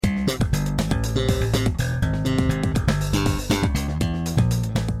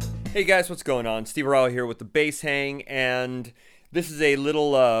Hey guys, what's going on? Steve Rao here with the Bass Hang, and this is a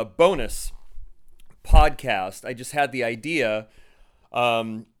little bonus podcast. I just had the idea,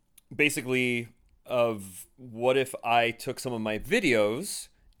 basically, of what if I took some of my videos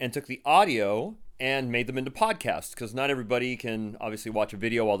and took the audio and made them into podcasts, because not everybody can obviously watch a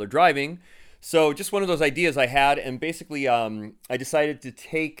video while they're driving. So just one of those ideas I had, and basically I decided to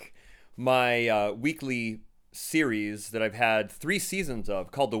take my weekly series that I've had 3 seasons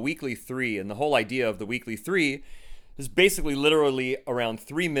of called The Weekly 3. And the whole idea of The Weekly 3 is basically literally around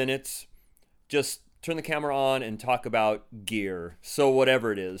 3 minutes, just turn the camera on and talk about gear. So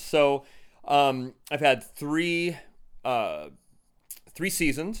whatever it is. So I've had three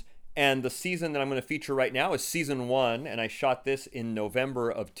seasons, and the season that I'm going to feature right now is season 1, and I shot this in November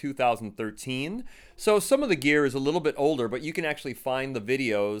of 2013. So some of the gear is a little bit older, but you can actually find the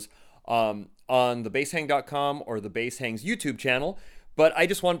videos on thebasshang.com or the Bass Hang's YouTube channel. But I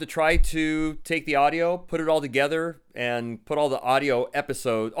just wanted to try to take the audio, put it all together, and put all the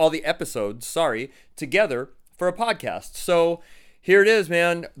episodes together for a podcast. So here it is,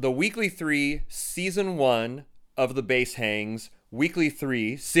 man. The Weekly 3, Season 1 of the Bass Hang's Weekly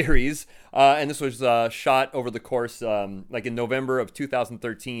 3 series. And this was shot over the course, like in November of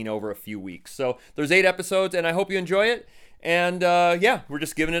 2013, over a few weeks. So there's 8 episodes, and I hope you enjoy it. And yeah, we're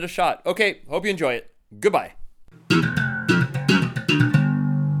just giving it a shot. Okay, hope you enjoy it. Goodbye.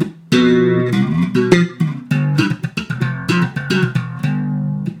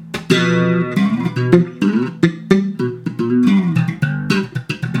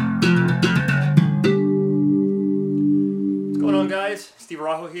 What's going on, guys? Steve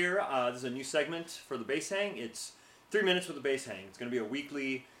Arajo here. This is a new segment for the Bass Hang. It's 3 minutes with the Bass Hang. It's going to be a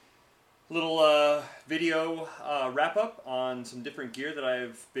weekly little video wrap-up on some different gear that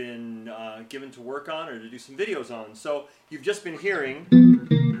I've been given to work on or to do some videos on. So you've just been hearing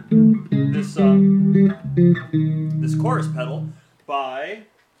this this chorus pedal by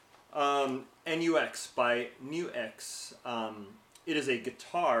NUX, by NUX. It is a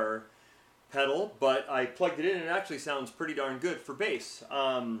guitar pedal, but I plugged it in and it actually sounds pretty darn good for bass.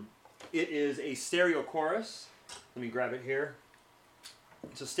 It is a stereo chorus. Let me grab it here.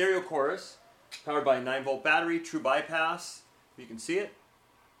 It's a stereo chorus powered by a 9-volt battery, true bypass. You can see it.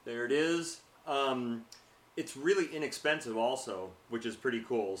 There it is. It's really inexpensive also, which is pretty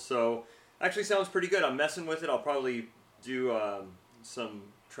cool. So actually sounds pretty good. I'm messing with it. I'll probably do some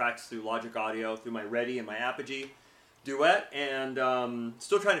tracks through Logic Audio, through my Ready and my Apogee Duet, and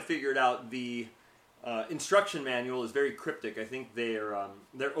still trying to figure it out. The instruction manual is very cryptic. I think they're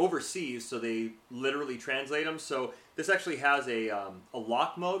overseas, so they literally translate them. So this actually has a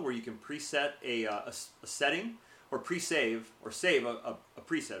lock mode where you can preset a setting, or pre-save, or save a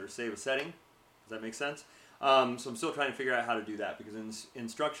preset, or save a setting. Does that make sense? So I'm still trying to figure out how to do that, because in this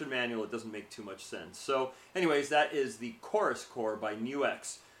instruction manual it doesn't make too much sense. So anyways, that is the Chorus Core by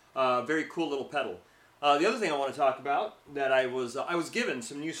NUX. Very cool little pedal. The other thing I want to talk about, that I was given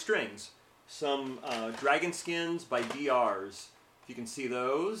some new strings. Some Dragon Skins by DRs. If you can see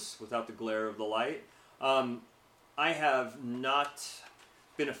those without the glare of the light. I have not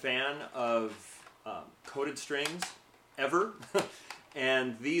been a fan of coated strings ever.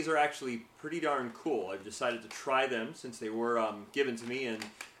 And these are actually pretty darn cool. I've decided to try them since they were given to me. And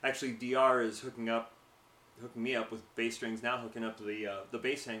actually DR is hooking me up with bass strings now, hooking up the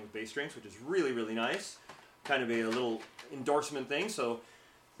Bass Hang with bass strings, which is really, really nice. Kind of a little endorsement thing. So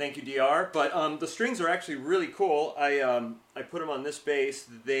thank you, DR. But the strings are actually really cool. I put them on this bass.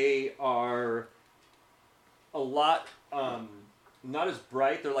 They are a lot not as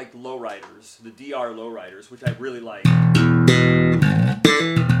bright. They're like lowriders, the DR lowriders, which I really like.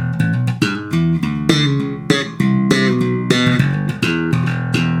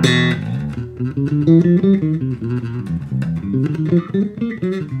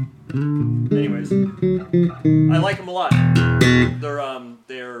 Anyways, I like them a lot.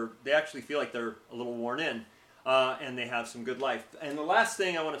 They actually feel like they're a little worn in, and they have some good life. And the last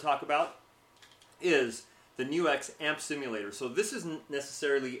thing I want to talk about is the NUX Amp Simulator. So this isn't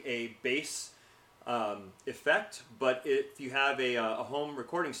necessarily a bass effect, but if you have a home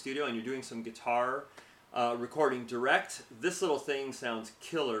recording studio and you're doing some guitar recording direct, this little thing sounds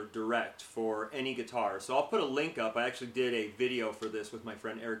killer direct for any guitar. So I'll put a link up. I actually did a video for this with my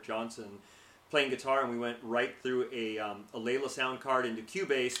friend Eric Johnson playing guitar, and we went right through a Layla sound card into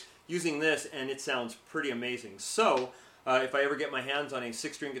Cubase using this, and it sounds pretty amazing. So if I ever get my hands on a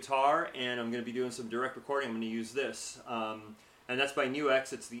 6-string guitar and I'm going to be doing some direct recording, I'm going to use this. And that's by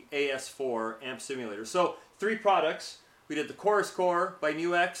NUX. It's the AS4 Amp Simulator. So 3 products. We did the Chorus Core by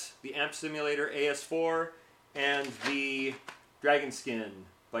NUX, the Amp Simulator AS4, and the Dragon Skin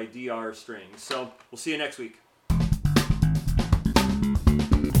by DR Strings. So we'll see you next week.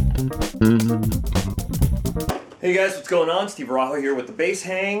 Hey guys, what's going on? Steve Araujo here with the Bass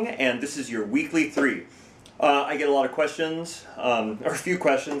Hang, and this is your weekly 3. I get a lot of questions, or a few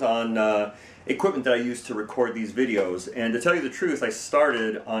questions on equipment that I use to record these videos. And to tell you the truth, I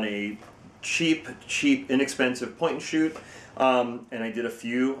started on a cheap, inexpensive point and shoot, and I did a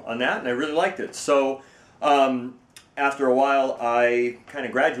few on that, and I really liked it. So after a while, I kind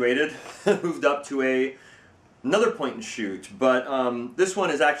of graduated, moved up to another point and shoot. But this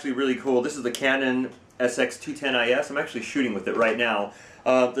one is actually really cool. This is the Canon SX210IS. I'm actually shooting with it right now.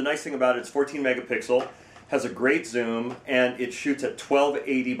 The nice thing about it, it's 14 megapixel, has a great zoom, and it shoots at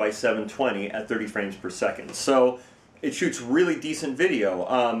 1280 by 720 at 30 frames per second. So it shoots really decent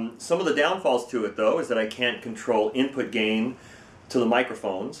video. Some of the downfalls to it, though, is that I can't control input gain to the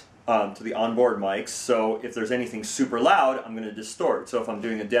microphones, to the onboard mics. So if there's anything super loud, I'm going to distort. So if I'm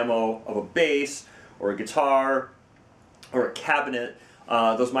doing a demo of a bass or a guitar or a cabinet,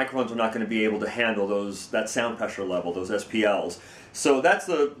 those microphones are not going to be able to handle that sound pressure level, those SPLs. So that's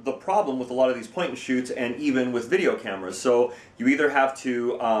the problem with a lot of these point and shoots, and even with video cameras. So you either have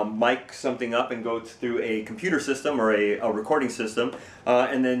to mic something up and go through a computer system or a recording system,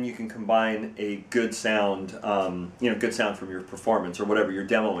 and then you can combine a good sound, good sound from your performance or whatever you're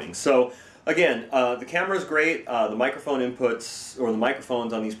demoing. So again, the camera is great. The microphone inputs, or the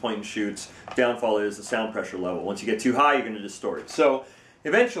microphones on these point and shoots, downfall is the sound pressure level. Once you get too high, you're going to distort. So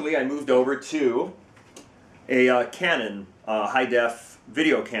eventually I moved over to a Canon high-def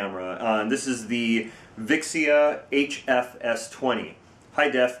video camera. And this is the Vixia HF-S20.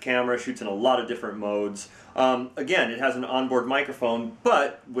 High-def camera, shoots in a lot of different modes. Again, it has an onboard microphone,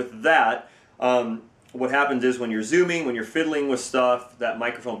 but with that, what happens is when you're zooming, when you're fiddling with stuff, that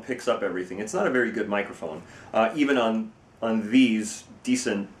microphone picks up everything. It's not a very good microphone, even on these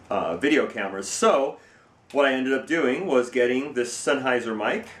decent video cameras. So what I ended up doing was getting this Sennheiser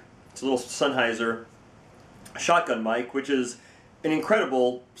mic. It's a little Sennheiser shotgun mic, which is an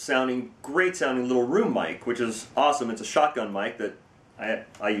incredible sounding, great sounding little room mic, which is awesome. It's a shotgun mic that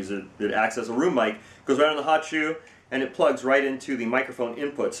I use it acts as a room mic. It goes right on the hot shoe, and it plugs right into the microphone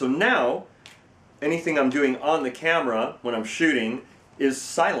input. So now anything I'm doing on the camera when I'm shooting is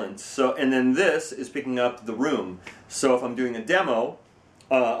silent. So, and then this is picking up the room. So if I'm doing a demo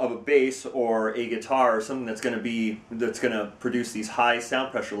of a bass or a guitar or something that's going to produce these high sound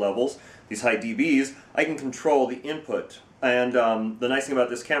pressure levels, these high dBs, I can control the input. And the nice thing about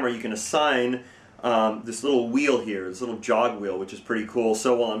this camera, you can assign this little wheel here, this little jog wheel, which is pretty cool.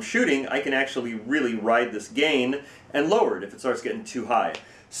 So while I'm shooting, I can actually really ride this gain and lower it if it starts getting too high.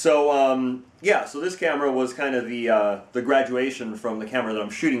 So yeah, so this camera was kind of the graduation from the camera that I'm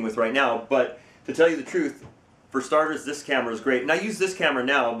shooting with right now. But to tell you the truth, for starters, this camera is great. And I use this camera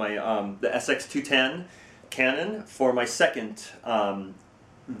now, the SX210 Canon, for my second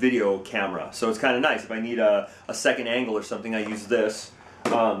video camera. So it's kind of nice. If I need a second angle or something, I use this.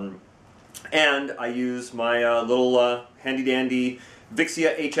 And I use my little handy-dandy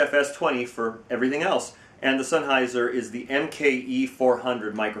Vixia HF-S20 for everything else. And the Sennheiser is the MKE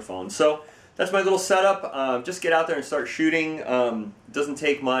 400 microphone. So that's my little setup. Just get out there and start shooting. It doesn't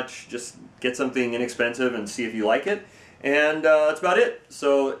take much. Just get something inexpensive and see if you like it. And that's about it.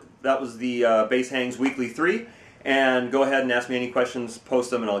 So that was the Bass Hangs Weekly 3. And go ahead and ask me any questions, post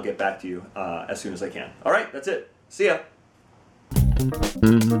them, and I'll get back to you as soon as I can. All right, that's it. See ya.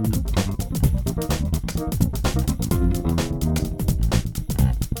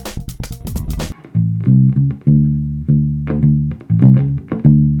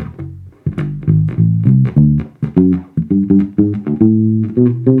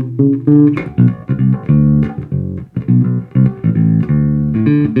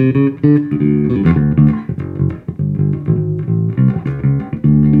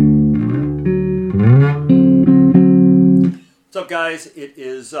 What's up, guys? It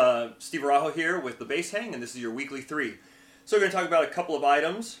is Steve Araujo here with the Bass Hang, and this is your Weekly 3. So we're going to talk about a couple of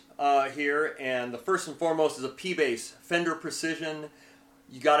items here, and the first and foremost is a P-Bass, Fender Precision.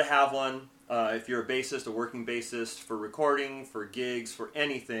 You got to have one if you're a bassist, a working bassist, for recording, for gigs, for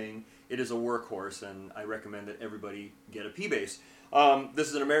anything. It is a workhorse, and I recommend that everybody get a P-Bass. This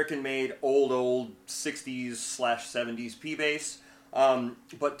is an American-made, old 60s/70s P-Bass.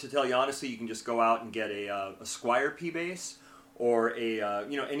 But to tell you honestly, you can just go out and get a Squier P-Bass, or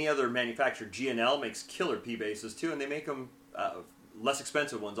any other manufacturer. G&L makes killer P-Basses too, and they make them less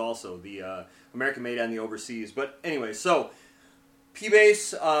expensive ones also, the American-made and the overseas. But anyway, so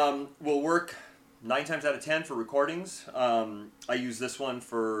P-Bass will work 9 times out of 10 for recordings. I use this one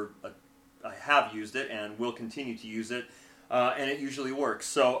I have used it and will continue to use it. and it usually works.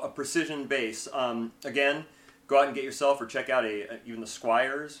 So a precision bass. Again, go out and get yourself or check out even the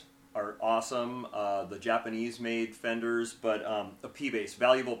Squiers are awesome. The Japanese-made Fenders, but a P-bass,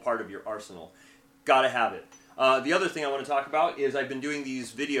 valuable part of your arsenal. Gotta have it. The other thing I want to talk about is I've been doing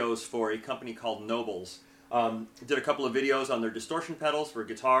these videos for a company called Nobles. Did a couple of videos on their distortion pedals for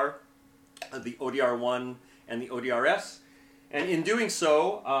guitar, the ODR1 and the ODRS. And in doing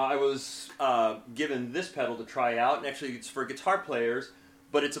so, I was given this pedal to try out, and actually it's for guitar players,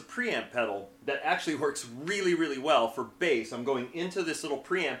 but it's a preamp pedal that actually works really, really well for bass. I'm going into this little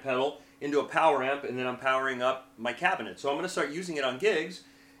preamp pedal, into a power amp, and then I'm powering up my cabinet. So I'm going to start using it on gigs,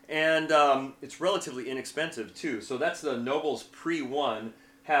 and it's relatively inexpensive too. So that's the Nobles Pre 1,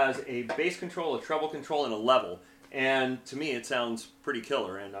 has a bass control, a treble control, and a level. And to me, it sounds pretty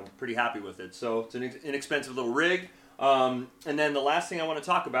killer, and I'm pretty happy with it. So it's an inexpensive little rig. And then the last thing I want to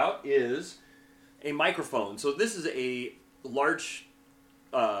talk about is a microphone. So this is a large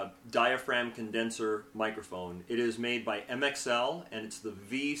diaphragm condenser microphone. It is made by MXL, and it's the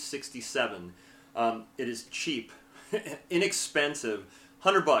V67. It is cheap, inexpensive.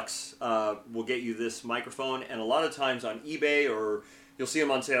 $100 will get you this microphone, and a lot of times on eBay, or you'll see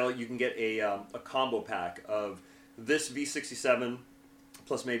them on sale, you can get a combo pack of this V67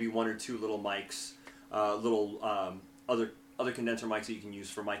 plus maybe one or two little mics, other condenser mics that you can use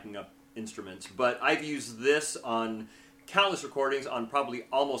for miking up instruments. But I've used this on countless recordings, on probably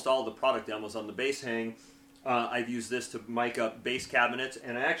almost all the product demos on the Bass Hang. I've used this to mic up bass cabinets,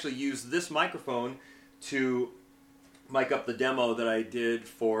 and I actually used this microphone to mic up the demo that I did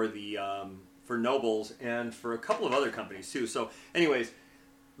for the for Nobles and for a couple of other companies too. So anyways,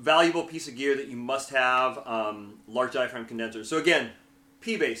 valuable piece of gear that you must have, large diaphragm condenser. So again,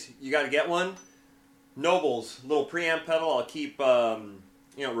 P-Bass, you got to get one. Nobles, little preamp pedal, I'll keep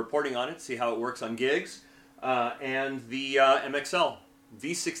reporting on it, see how it works on gigs. And the MXL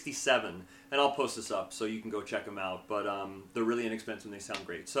V67, and I'll post this up so you can go check them out, but they're really inexpensive and they sound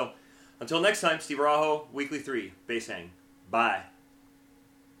great. So until next time, Steve Araujo, Weekly 3, Bass Hang. Bye.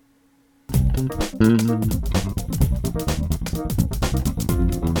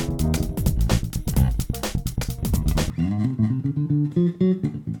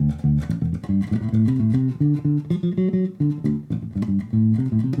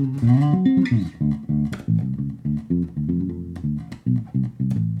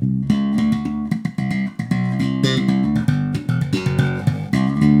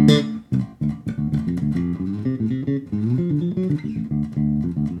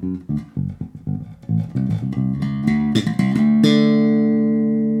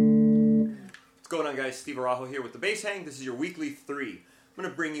 Steve Araujo here with the Bass Hang. This is your Weekly 3. I'm going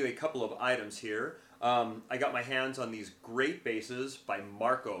to bring you a couple of items here. I got my hands on these great basses by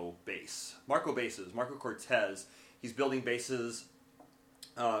Marco Bass. Marco Cortez. He's building basses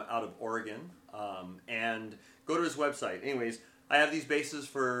out of Oregon. And go to his website. Anyways, I have these basses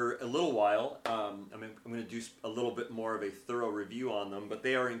for a little while. I'm going to do a little bit more of a thorough review on them, but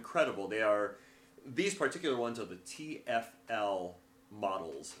they are incredible. These particular ones are the TFL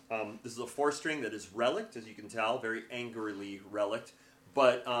models. This is a 4-string that is relict, as you can tell, very angrily relict,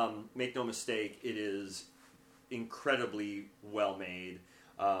 but make no mistake, it is incredibly well made.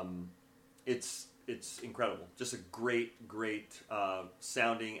 It's incredible. Just a great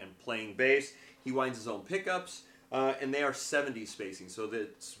sounding and playing bass. He winds his own pickups, and they are 70s spacing, so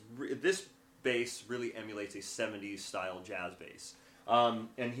this bass really emulates a 70s style jazz bass.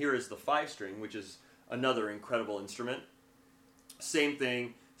 And here is the 5-string, which is another incredible instrument. Same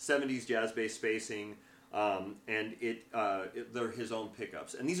thing, 70s jazz bass spacing, and they're his own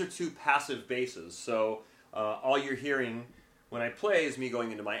pickups. And these are two passive basses, so all you're hearing when I play is me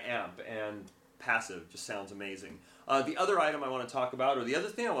going into my amp, and passive just sounds amazing. The other item I want to talk about, or the other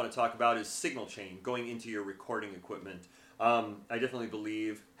thing I want to talk about, is signal chain going into your recording equipment. I definitely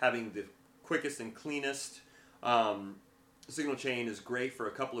believe having the quickest and cleanest signal chain is great for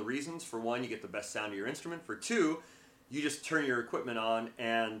a couple of reasons. For one, you get the best sound of your instrument. For two, you just turn your equipment on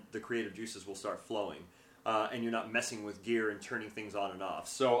and the creative juices will start flowing. And you're not messing with gear and turning things on and off.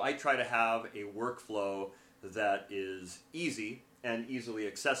 So I try to have a workflow that is easy and easily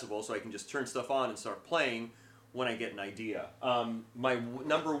accessible, so I can just turn stuff on and start playing when I get an idea. My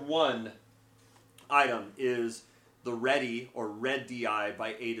number one item is the Ready, or Red DI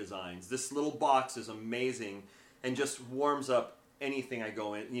by A Designs. This little box is amazing and just warms up anything I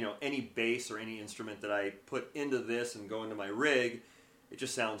go in, any bass or any instrument that I put into this and go into my rig. It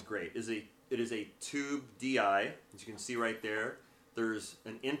just sounds great. It is a tube DI, as you can see right there. There's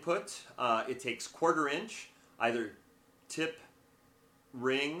an input. It takes 1/4 inch, either tip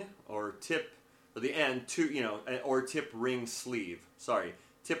ring or tip or the end, or tip ring sleeve. Sorry,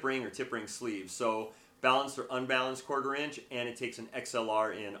 tip ring or tip ring sleeve. So balanced or unbalanced 1/4 inch, and it takes an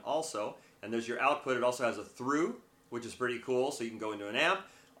XLR in also. And there's your output. It also has a through, which is pretty cool, so you can go into an amp,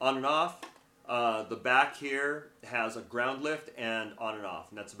 on and off. The back here has a ground lift and on and off,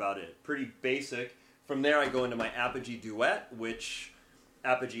 and that's about it. Pretty basic. From there, I go into my Apogee Duet, which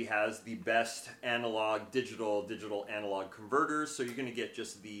Apogee has the best analog, digital analog converters, so you're going to get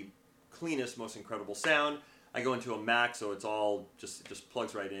just the cleanest, most incredible sound. I go into a Mac, so it's all just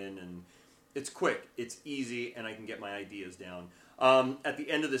plugs right in, and it's quick, it's easy, and I can get my ideas down. At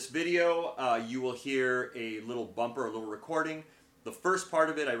the end of this video, you will hear a little bumper, a little recording. The first part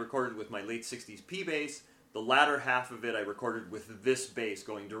of it I recorded with my late 60s P bass. The latter half of it I recorded with this bass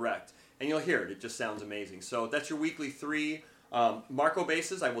going direct. And you'll hear it, it just sounds amazing. So that's your weekly 3 Marco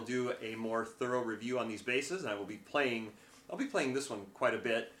basses. I will do a more thorough review on these basses, and I'll be playing this one quite a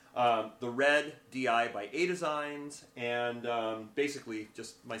bit. The Red DI by A Designs, and basically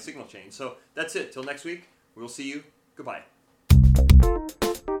just my signal chain. So that's it. Till next week, we will see you. Goodbye.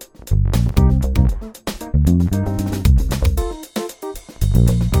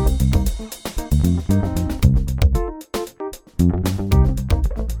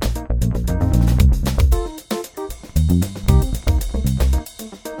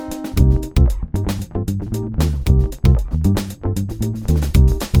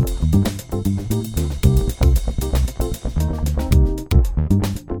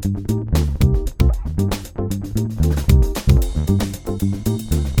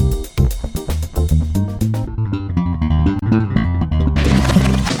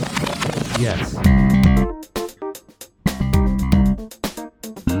 Yes.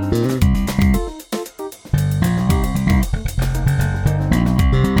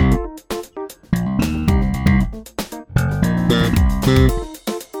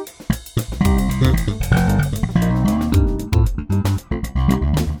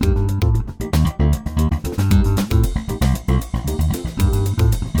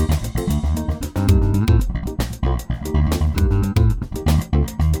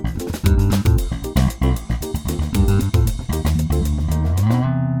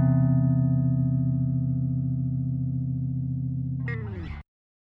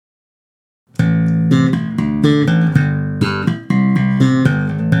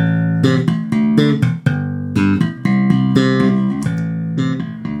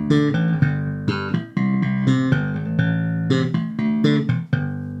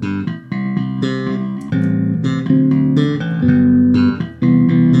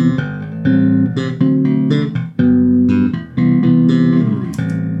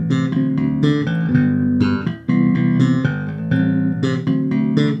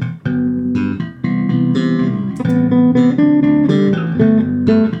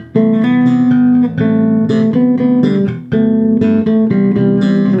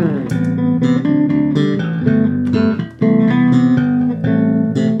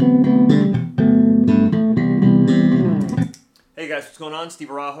 Hey guys, what's going on? Steve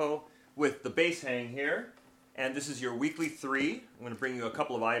Araujo with the Bass Hang here, and this is your weekly 3. I'm going to bring you a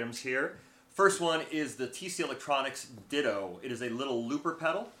couple of items here. First one is the TC Electronics Ditto. It is a little looper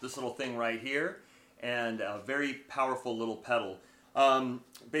pedal, this little thing right here, and a very powerful little pedal.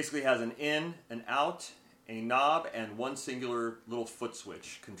 Basically has an in, an out, a knob, and one singular little foot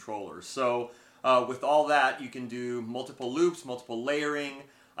switch controller. So with all that, you can do multiple loops, multiple layering.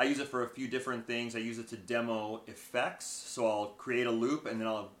 I use it for a few different things. I use it to demo effects, so I'll create a loop, and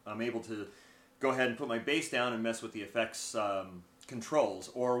then I'm able to go ahead and put my bass down and mess with the effects controls,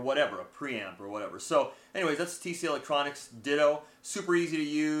 or whatever, a preamp or whatever. So anyways, that's TC Electronics Ditto. Super easy to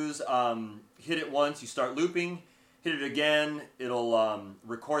use. Hit it once, you start looping. Hit it again, it'll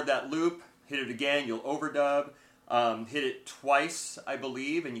record that loop. Hit it again, you'll overdub. Hit it twice, I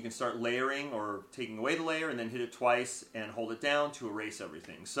believe, and you can start layering or taking away the layer, and then hit it twice and hold it down to erase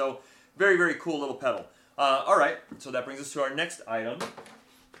everything. So very, very cool little pedal. All right, so that brings us to our next item.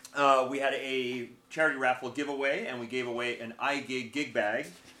 We had a charity raffle giveaway, and we gave away an iGig gig bag.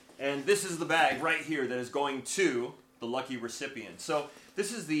 And this is the bag right here that is going to the lucky recipient. So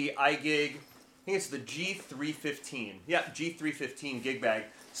this is the iGig, I think it's the G315. Yeah, G315 gig bag.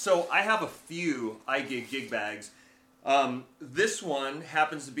 So I have a few iGig gig bags. This one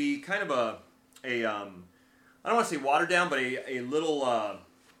happens to be kind of I don't want to say watered down, but a little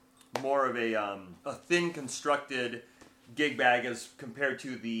more of a thin constructed gig bag as compared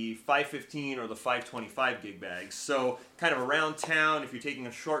to the 515 or the 525 gig bags. So kind of around town, if you're taking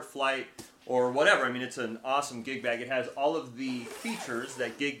a short flight or whatever, I mean, it's an awesome gig bag. It has all of the features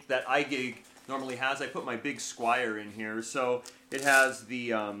that iGig normally has. I put my big Squire in here, so it has the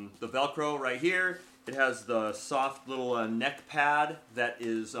Velcro right here. It has the soft little neck pad that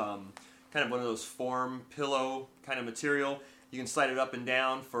is kind of one of those form pillow kind of material. You can slide it up and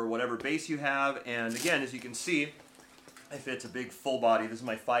down for whatever bass you have, and again, as you can see, it fits a big full body. This is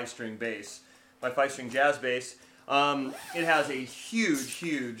my 5-string bass, my 5-string jazz bass. It has a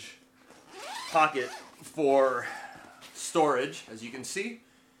huge pocket for storage, as you can see.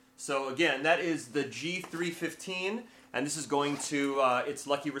 So again, that is the G315, and this is going to its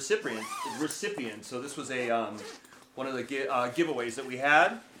lucky recipient. So this was a one of the giveaways that we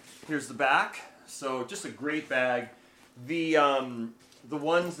had. Here's the back. So just a great bag. The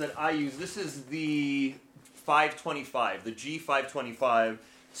ones that I use, this is the 525, the G525.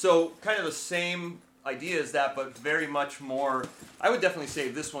 So kind of the same idea as that, but very much more. I would definitely say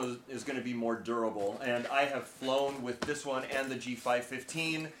this one is going to be more durable, and I have flown with this one and the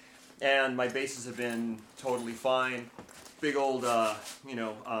G515, and my basses have been totally fine. Big old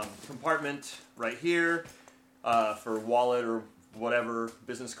compartment right here for wallet or whatever,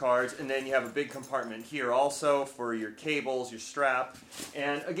 business cards, and then you have a big compartment here also for your cables, your strap,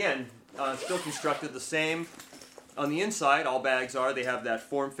 and again, still constructed the same. On the inside, all bags are, they have that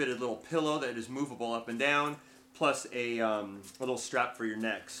form-fitted little pillow that is movable up and down, plus a little strap for your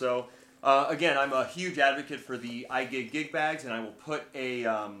neck. So again, I'm a huge advocate for the iGig gig bags, and I will put a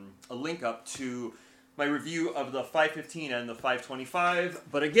link up to my review of the 515 and the 525.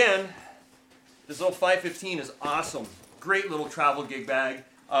 But again, this little 515 is awesome. Great little travel gig bag.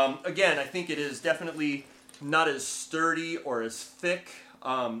 Again, I think it is definitely not as sturdy or as thick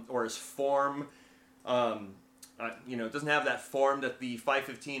or as form. It doesn't have that form that the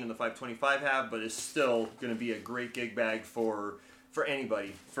 515 and the 525 have, but it's still going to be a great gig bag for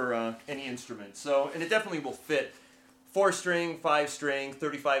anybody, for any instrument. So, and it definitely will fit 4-string, 5-string,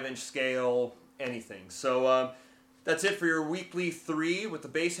 35-inch scale, anything. So that's it for your weekly 3 with the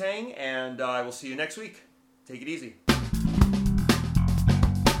bass hang, and I will see you next week. Take it easy.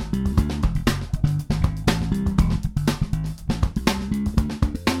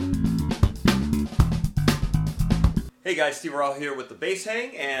 Hey guys, Steve Araujo here with the Bass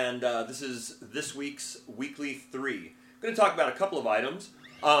Hang, and this is this week's Weekly 3. I'm going to talk about a couple of items.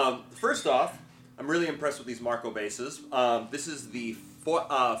 First off, I'm really impressed with these Marco basses. This is the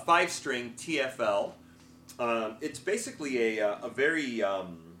 5-string TFL. It's basically a very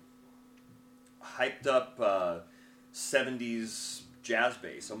hyped up 70s jazz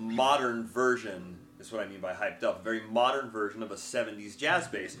bass, a modern version. Is what I mean by hyped up. A very modern version of a 70s jazz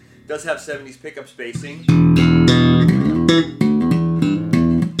bass. It does have 70s pickup spacing.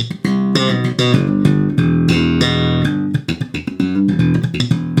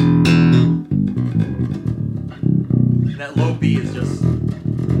 And that low B is just...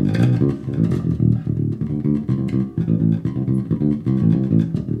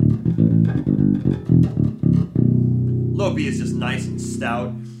 Low B is just nice and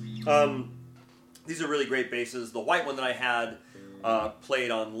stout. These are really great basses. The white one that I had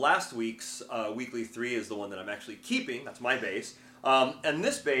played on last week's Weekly 3 is the one that I'm actually keeping. That's my bass. And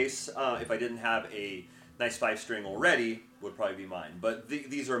this bass, if I didn't have a nice 5-string already, would probably be mine. But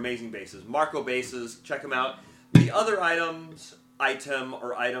these are amazing basses. Marco basses, check them out. The other items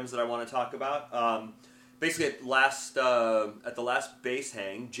that I want to talk about, basically at the last bass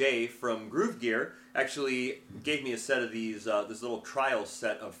hang, Jay from Groove Gear actually gave me a set of these, this little trial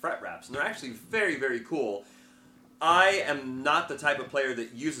set of fret wraps, and they're actually very, very cool. I am not the type of player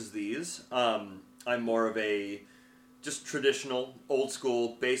that uses these. I'm more of a just traditional, old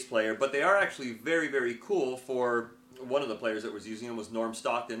school bass player, but they are actually very, very cool. For one of the players that was using them was Norm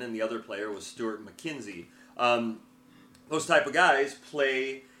Stockton, and the other player was Stuart McKinsey. Those type of guys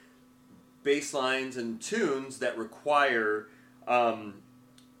play bass lines and tunes that require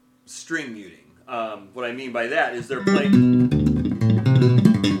string muting. What I mean by that is they're playing...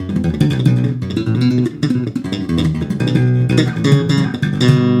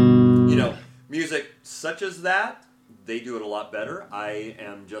 music such as that, they do it a lot better. I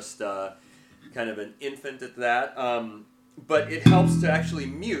am just kind of an infant at that. But it helps to actually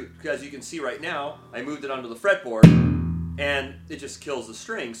mute, because you can see right now, I moved it onto the fretboard, and it just kills the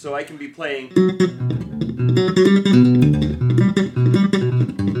string. So I can be playing...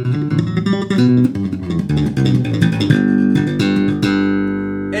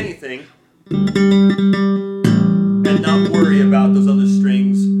 anything, and not worry about those other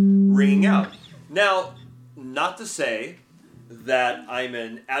strings ringing out. Now, not to say that I'm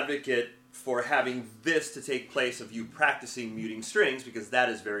an advocate for having this to take place of you practicing muting strings, because that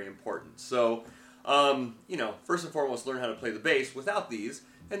is very important. So, first and foremost, learn how to play the bass without these.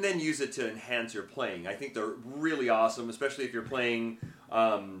 and then use it to enhance your playing. I think they're really awesome, especially if you're playing,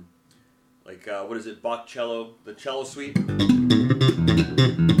 what is it, Bach cello, the cello suite. So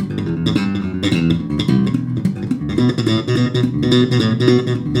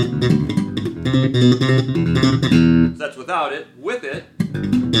that's without it. With it,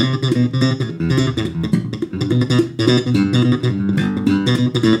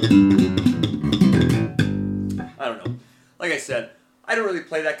 I don't know. Like I said, I don't really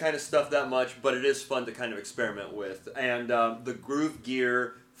play that kind of stuff that much, but it is fun to kind of experiment with. And the Groove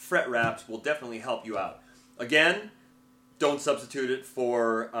Gear fret wraps will definitely help you out. Again, don't substitute it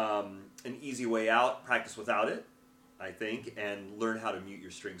for an easy way out. Practice without it, I think, and learn how to mute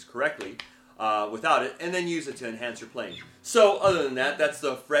your strings correctly without it, and then use it to enhance your playing. So other than that, that's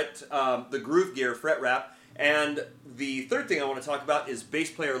the Groove Gear fret wrap. And the third thing I want to talk about is Bass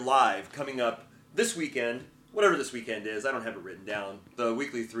Player Live coming up this weekend, whatever this weekend is. I don't have it written down. The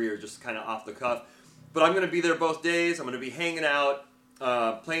weekly 3 are just kind of off the cuff. But I'm going to be there both days. I'm going to be hanging out,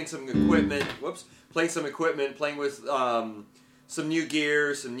 playing some equipment, playing with some new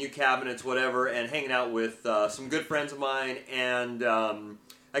gear, some new cabinets, whatever, and hanging out with some good friends of mine, and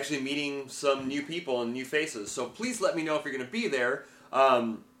actually meeting some new people and new faces. So please let me know if you're going to be there.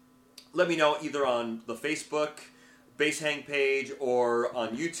 Let me know either on the Facebook Bass Hang page or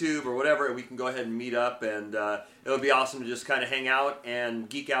on YouTube or whatever, and we can go ahead and meet up, and it'll be awesome to just kind of hang out and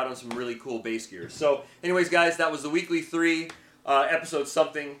geek out on some really cool bass gear. So anyways, guys, that was the weekly 3, episode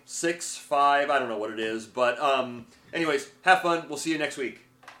something, 6, 5, I don't know what it is, but anyways, have fun. We'll see you next week.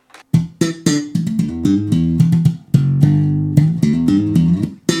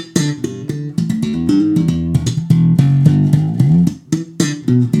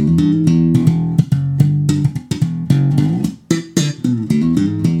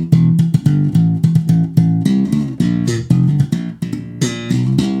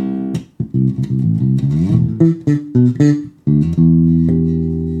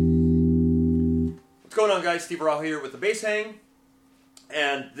 What's going on, guys? Steve Araujo here with the Bass Hang,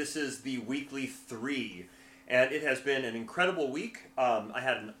 and this is the weekly 3, and it has been an incredible week. I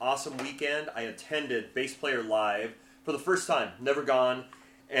had an awesome weekend. I attended Bass Player Live for the first time, never gone,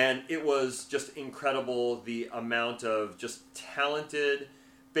 and it was just incredible, the amount of just talented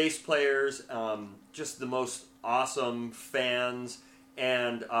bass players, just the most awesome fans,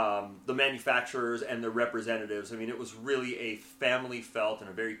 and the manufacturers and the representatives. I mean, it was really a family felt and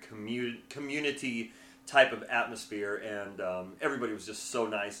a very community type of atmosphere, and everybody was just so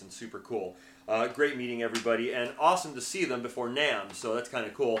nice and super cool. Great meeting everybody, and awesome to see them before NAMM, so that's kind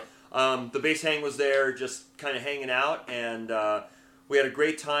of cool. The Bass Hang was there just kind of hanging out, and we had a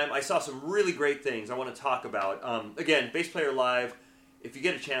great time. I saw some really great things I want to talk about. Again, Bass Player Live, if you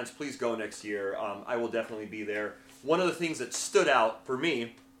get a chance, please go next year. I will definitely be there. One of the things that stood out for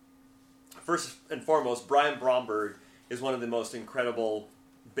me, first and foremost, Brian Bromberg is one of the most incredible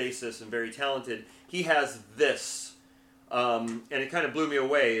bassists and very talented. He has this, and it kind of blew me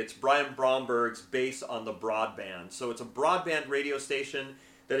away. It's Brian Bromberg's Bass on the Broadband. So it's a broadband radio station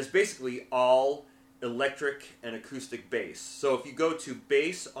that is basically all electric and acoustic bass. So if you go to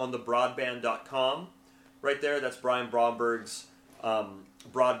bassonthebroadband.com, right there, that's Brian Bromberg's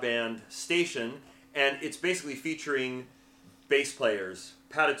broadband station. And it's basically featuring bass players,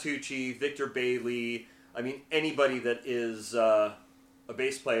 Patitucci, Victor Bailey, I mean, anybody that is a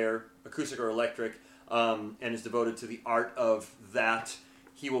bass player, acoustic or electric, and is devoted to the art of that,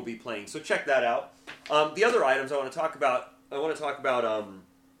 he will be playing. So check that out. The other items I want to talk about,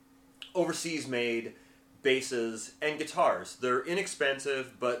 overseas-made basses and guitars. They're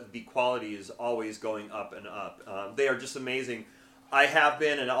inexpensive, but the quality is always going up and up. They are just amazing. I have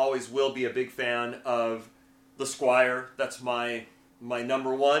been and always will be a big fan of the Squier. That's my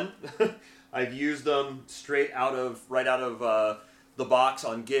number one. I've used them right out of the box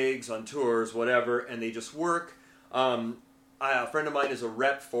on gigs, on tours, whatever, and they just work. A friend of mine is a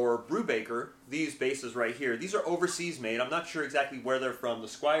rep for Brubaker. These basses right here, these are overseas made. I'm not sure exactly where they're from. The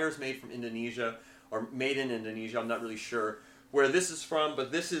Squier is made from Indonesia, or made in Indonesia. I'm not really sure where this is from,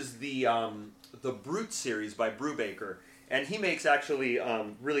 but this is the Brute series by Brubaker. And he makes actually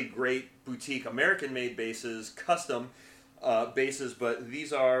really great boutique American-made basses, custom basses, but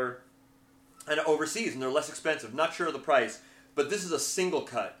these are overseas, and they're less expensive. Not sure of the price, but this is a single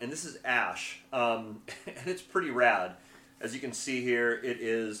cut, and this is ash, and it's pretty rad. As you can see here, it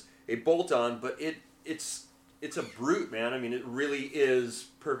is a bolt-on, but it's a Brute, man. I mean, it really is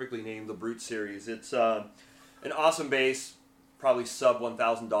perfectly named the Brute series. It's an awesome bass, probably sub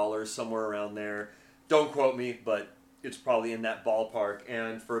 $1,000, somewhere around there. Don't quote me, but it's probably in that ballpark,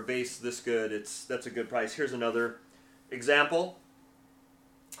 and for a bass this good, that's a good price. Here's another example.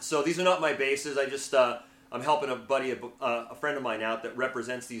 So these are not my basses. I'm helping a buddy, a friend of mine out that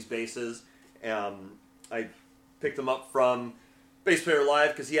represents these basses. I picked them up from Bass Player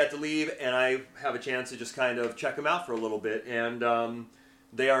Live because he had to leave, and I have a chance to just kind of check them out for a little bit, and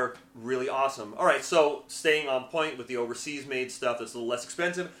they are really awesome. All right, so staying on point with the overseas made stuff that's a little less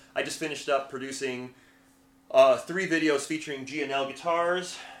expensive, I just finished up producing 3 videos featuring G&L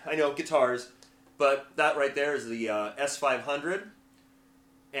guitars. I know, guitars, but that right there is the S500.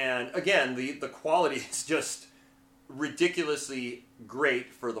 And again, the quality is just ridiculously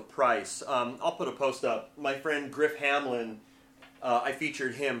great for the price. I'll put a post up. My friend Griff Hamlin, I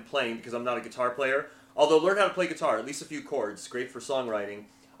featured him playing because I'm not a guitar player. Although learn how to play guitar, at least a few chords. Great for songwriting.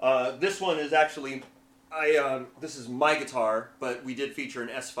 This one is actually, this is my guitar, but we did feature an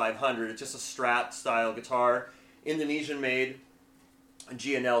S500. It's just a Strat style guitar, Indonesian made,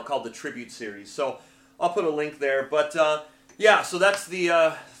 G&L, called the Tribute Series. So I'll put a link there. But yeah, so that's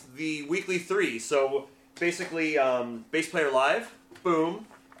the weekly 3. So basically, Bass Player Live, boom,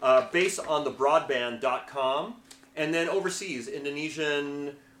 bassonthebroadband.com, and then overseas,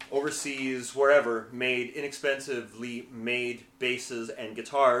 Indonesian, overseas, wherever, made inexpensively made basses and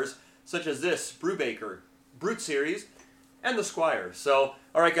guitars, such as this Brubaker Brute Series and the Squire. So,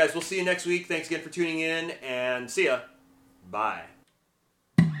 all right, guys, we'll see you next week. Thanks again for tuning in, and see ya. Bye.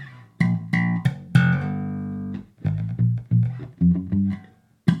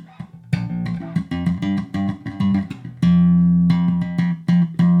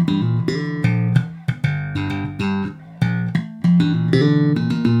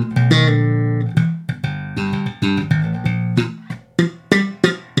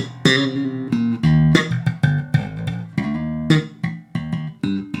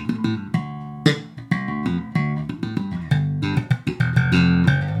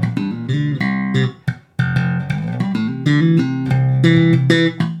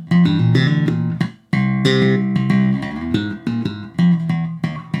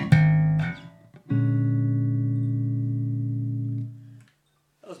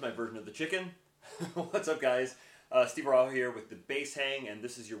 That was my version of the chicken. What's up, guys? Steve Araujo here with the Bass Hang, and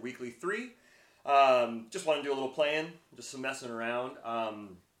this is your weekly 3. Just want to do a little playing, just some messing around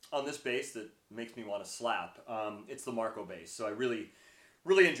on this bass that makes me want to slap. It's the Marco bass, so I really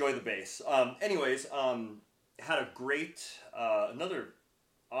enjoy the bass. Anyways, had a great, another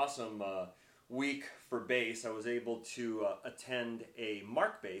awesome week for bass. I was able to attend a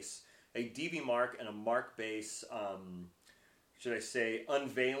Mark bass, a DV Mark and a Mark bass, should I say,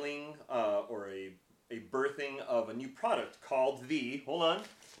 unveiling or a birthing of a new product called the, hold on,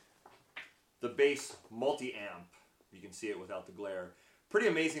 the Bass Multi-Amp. You can see it without the glare. Pretty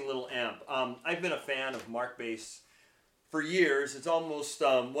amazing little amp. I've been a fan of Mark bass for years. It's almost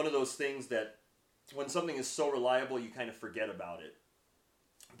one of those things that when something is so reliable, you kind of forget about it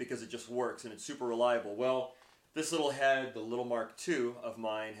because it just works and it's super reliable. Well, this little head, the Little Mark II of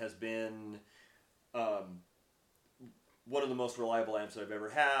mine, has been one of the most reliable amps that I've ever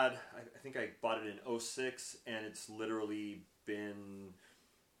had. I think I bought it in 2006, and it's literally been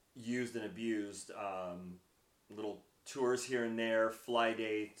used and abused. Little tours here and there, fly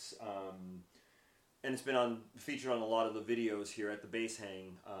dates, and it's been featured on a lot of the videos here at the Bass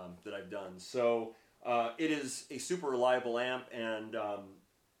Hang that I've done. So it is a super reliable amp, and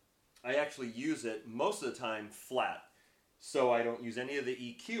I actually use it most of the time flat. So I don't use any of the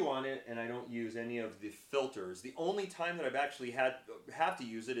EQ on it, and I don't use any of the filters. The only time that I've actually have to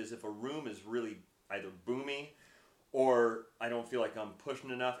use it is if a room is really either boomy or I don't feel like I'm pushing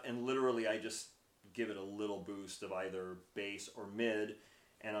enough, and literally I just give it a little boost of either bass or mid,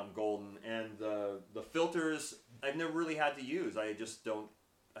 and I'm golden. And the filters I've never really had to use. I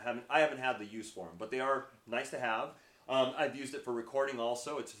haven't had the use for them, but they are nice to have. I've used it for recording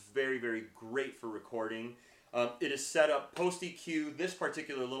also. It's very, very great for recording. It is set up post EQ. This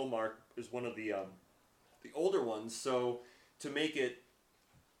particular Little Mark is one of the older ones. So to make it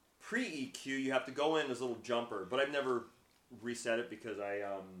pre EQ, you have to go in as a little jumper. But I've never reset it because I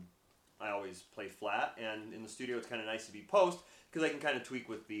always play flat. And in the studio, it's kind of nice to be post because I can kind of tweak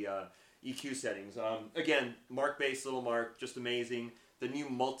with the EQ settings. Again, Mark bass, Little Mark, just amazing. The new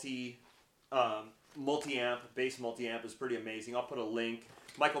multi-amp, bass multi-amp is pretty amazing. I'll put a link.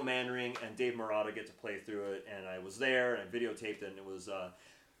 Michael Mannering and Dave Murata get to play through it, and I was there, and I videotaped it, and it was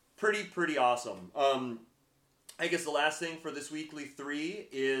pretty awesome. I guess the last thing for this weekly 3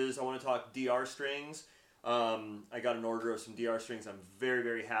 is I want to talk DR strings. I got an order of some DR strings. I'm very,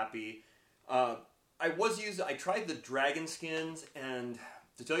 very happy. I tried the Dragon Skins, and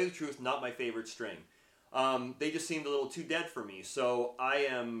to tell you the truth, not my favorite string. They just seemed a little too dead for me, so I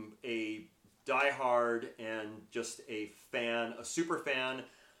am a diehard and just a super fan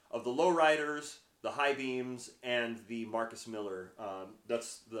of the lowriders, the high beams, and the Marcus Miller.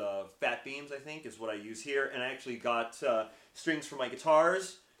 That's the fat beams, I think, is what I use here. And I actually got strings for my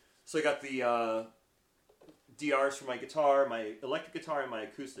guitars. So I got the DRs for my guitar, my electric guitar, and my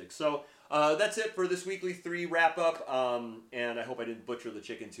acoustic. So that's it for this weekly 3 wrap-up. And I hope I didn't butcher the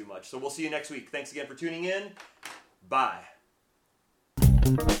chicken too much. So we'll see you next week. Thanks again for tuning in. Bye.